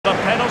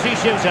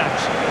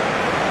shootout.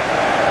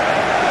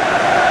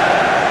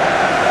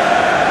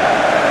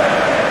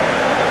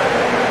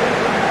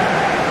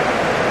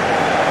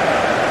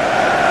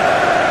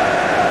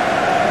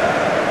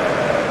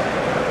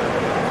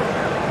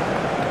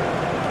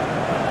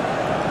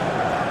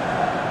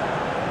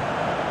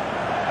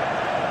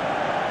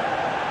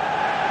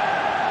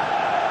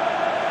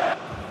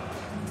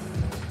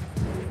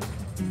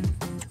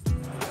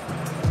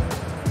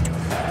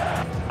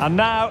 And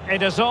now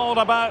it is all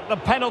about the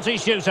penalty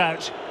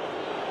shootout.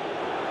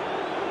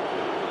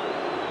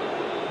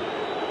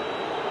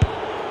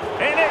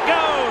 In it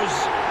goes!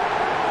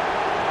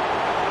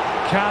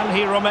 Can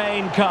he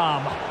remain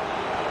calm?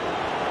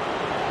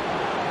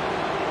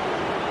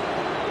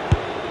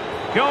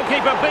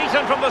 Goalkeeper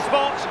beaten from the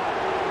spot.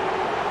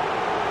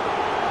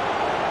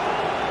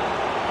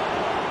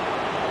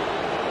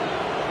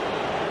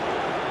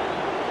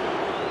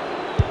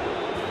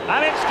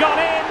 And it's gone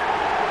in.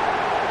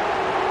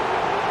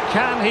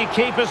 Can he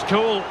keep us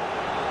cool?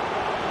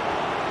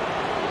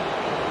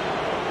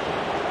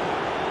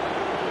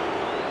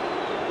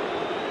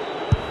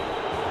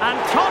 And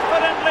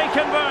confidently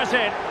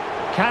converted.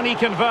 Can he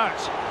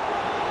convert?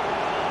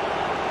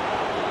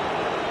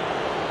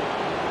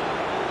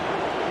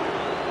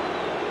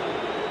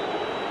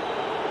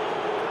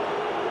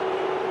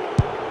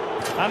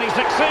 And he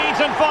succeeds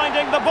in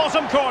finding the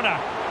bottom corner.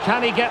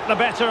 Can he get the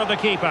better of the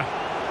keeper?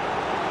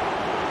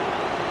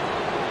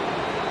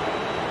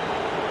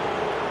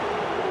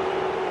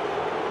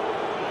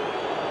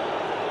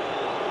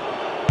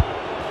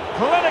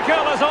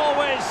 Clinical as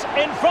always,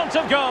 in front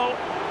of goal.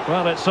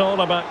 Well, it's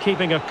all about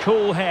keeping a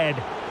cool head.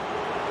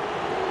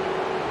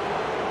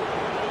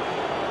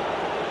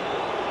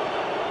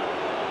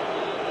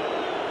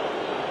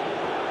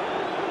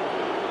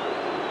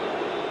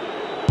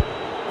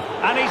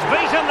 And he's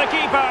beaten the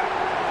keeper.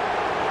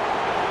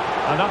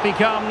 And up he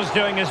comes,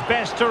 doing his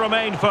best to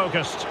remain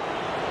focused.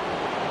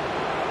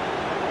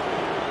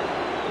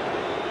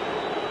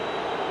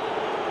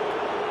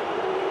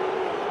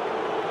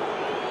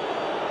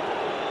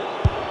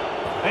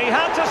 He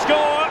had to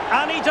score,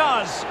 and he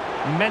does.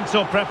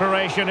 Mental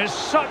preparation is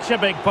such a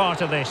big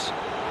part of this.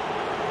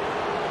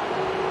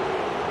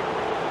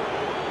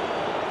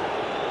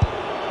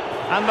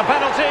 And the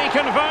penalty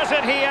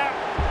converted here.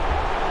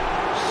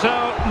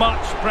 So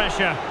much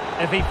pressure.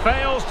 If he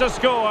fails to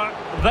score,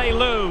 they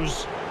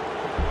lose.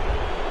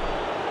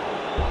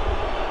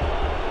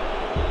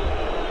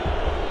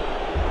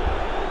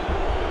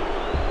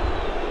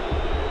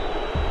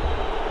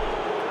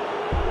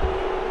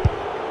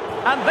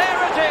 And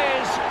there it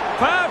is,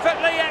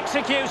 perfectly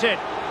executed.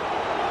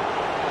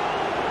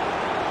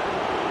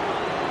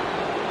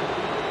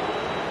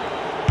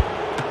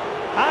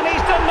 And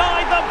he's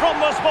denied them from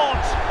the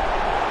spot.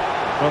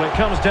 Well, it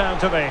comes down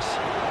to this.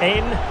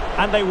 In,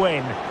 and they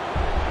win.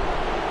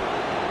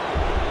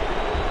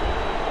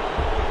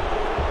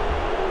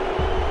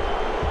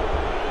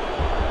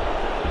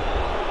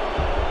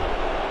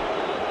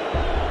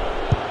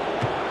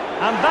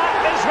 And that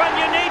is when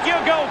you need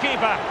your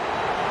goalkeeper.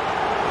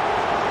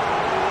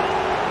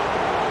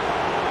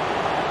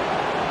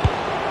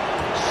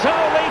 So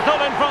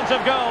lethal in front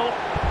of goal.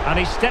 And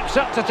he steps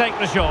up to take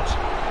the shot.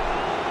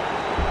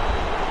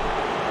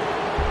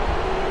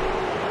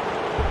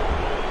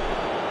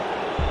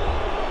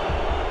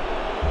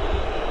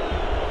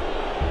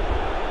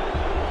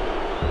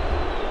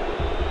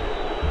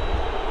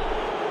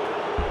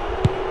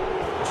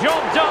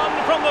 Job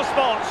done from the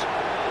spot.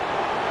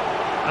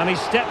 And he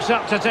steps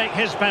up to take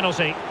his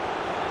penalty.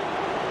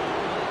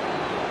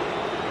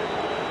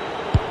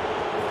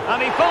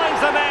 And he finds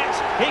the net.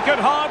 He could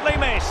hardly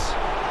miss.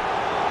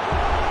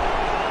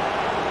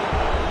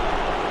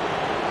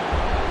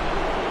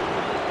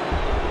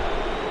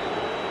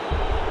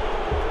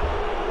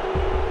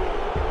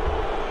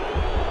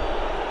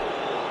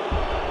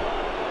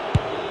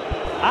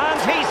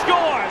 And he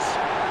scores!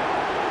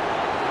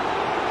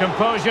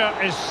 Composure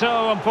is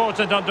so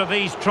important under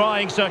these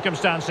trying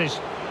circumstances.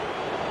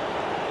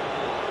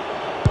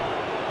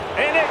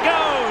 In it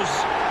goes!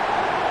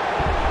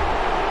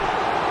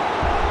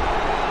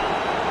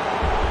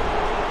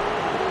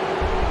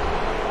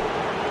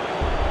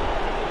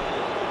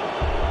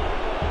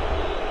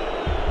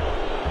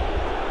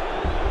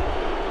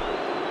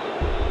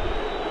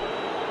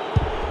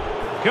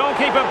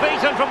 Goalkeeper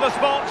beaten from the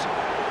spot.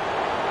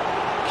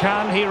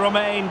 Can he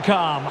remain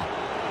calm?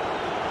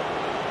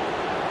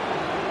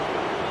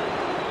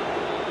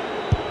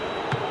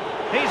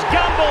 He's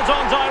gambled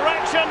on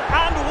direction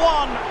and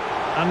won.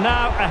 And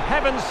now a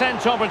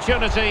heaven-sent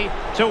opportunity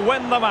to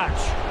win the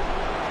match.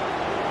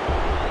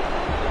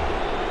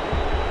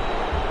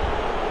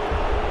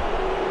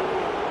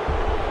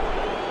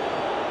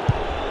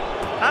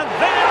 And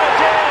there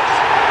it is.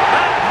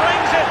 That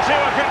brings it to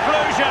a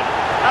conclusion.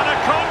 And a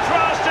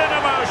contrast in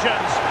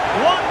emotions.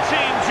 One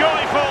team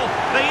joyful,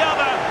 the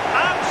other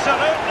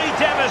absolutely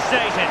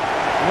devastated.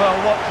 Well,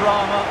 what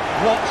drama,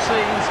 what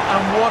scenes,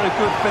 and what a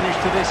good finish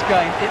to this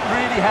game. It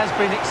really has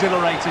been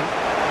exhilarating.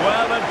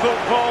 Well, in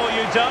football,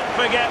 you don't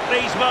forget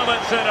these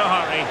moments in a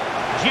hurry.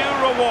 Due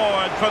reward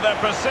for their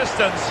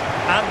persistence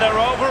and their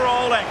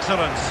overall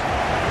excellence.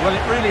 Well,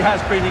 it really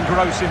has been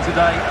engrossing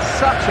today.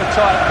 Such a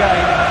tight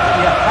game.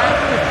 You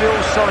have to feel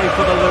sorry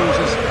for the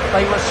losers.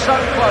 They were so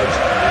close,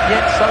 but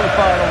yet so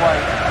far away.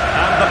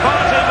 And the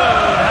party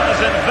mood has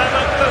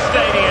enveloped the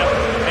stadium.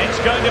 It's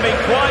going to be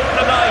quite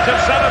the night of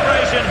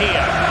celebration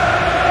here.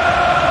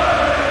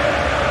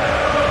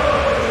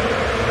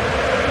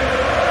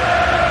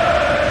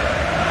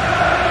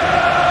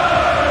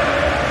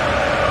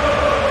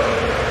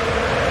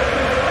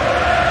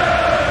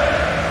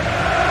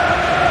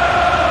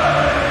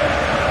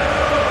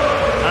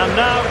 And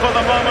now for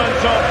the moment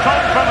of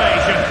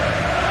confirmation,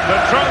 the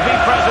trophy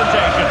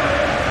presentation.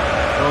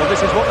 Well,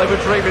 this is what they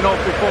were dreaming of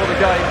before the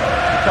game.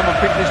 Come and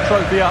pick this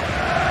trophy up.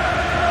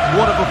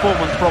 What a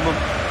performance from them.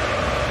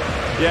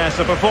 Yes,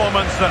 a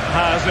performance that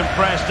has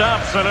impressed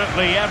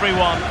absolutely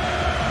everyone.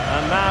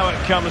 And now it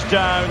comes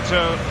down to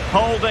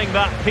holding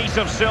that piece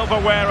of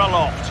silverware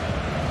aloft.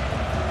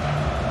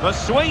 The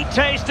sweet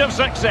taste of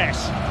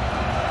success.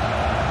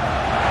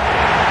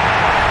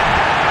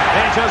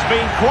 It has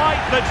been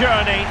quite the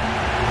journey,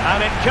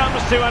 and it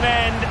comes to an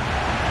end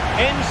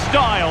in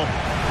style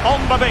on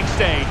the big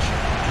stage.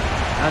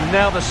 And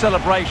now the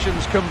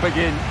celebrations can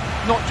begin.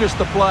 Not just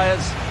the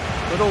players,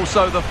 but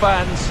also the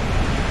fans,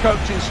 the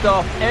coaching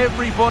staff,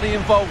 everybody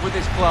involved with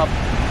this club.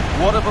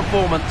 What a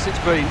performance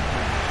it's been.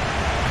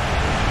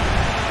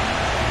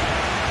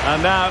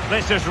 And now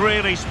this is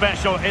really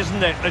special,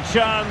 isn't it? The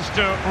chance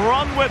to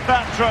run with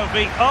that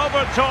trophy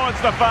over towards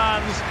the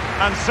fans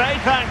and say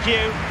thank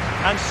you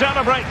and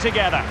celebrate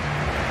together.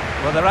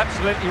 Well, they're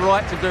absolutely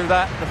right to do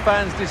that. The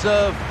fans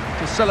deserve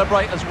to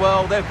celebrate as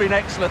well. They've been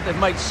excellent. They've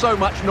made so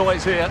much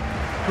noise here.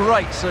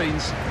 Great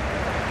scenes.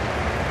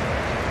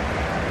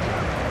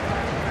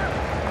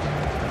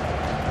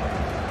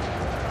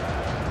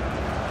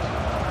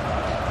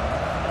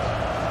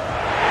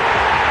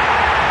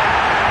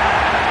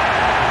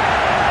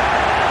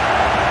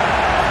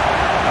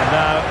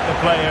 Now the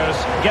players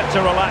get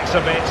to relax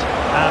a bit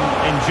and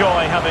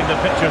enjoy having the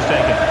pictures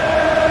taken.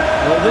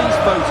 Well, these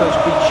photos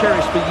will be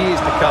cherished for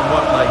years to come,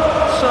 won't they?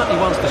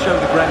 Certainly ones to show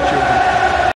the grandchildren.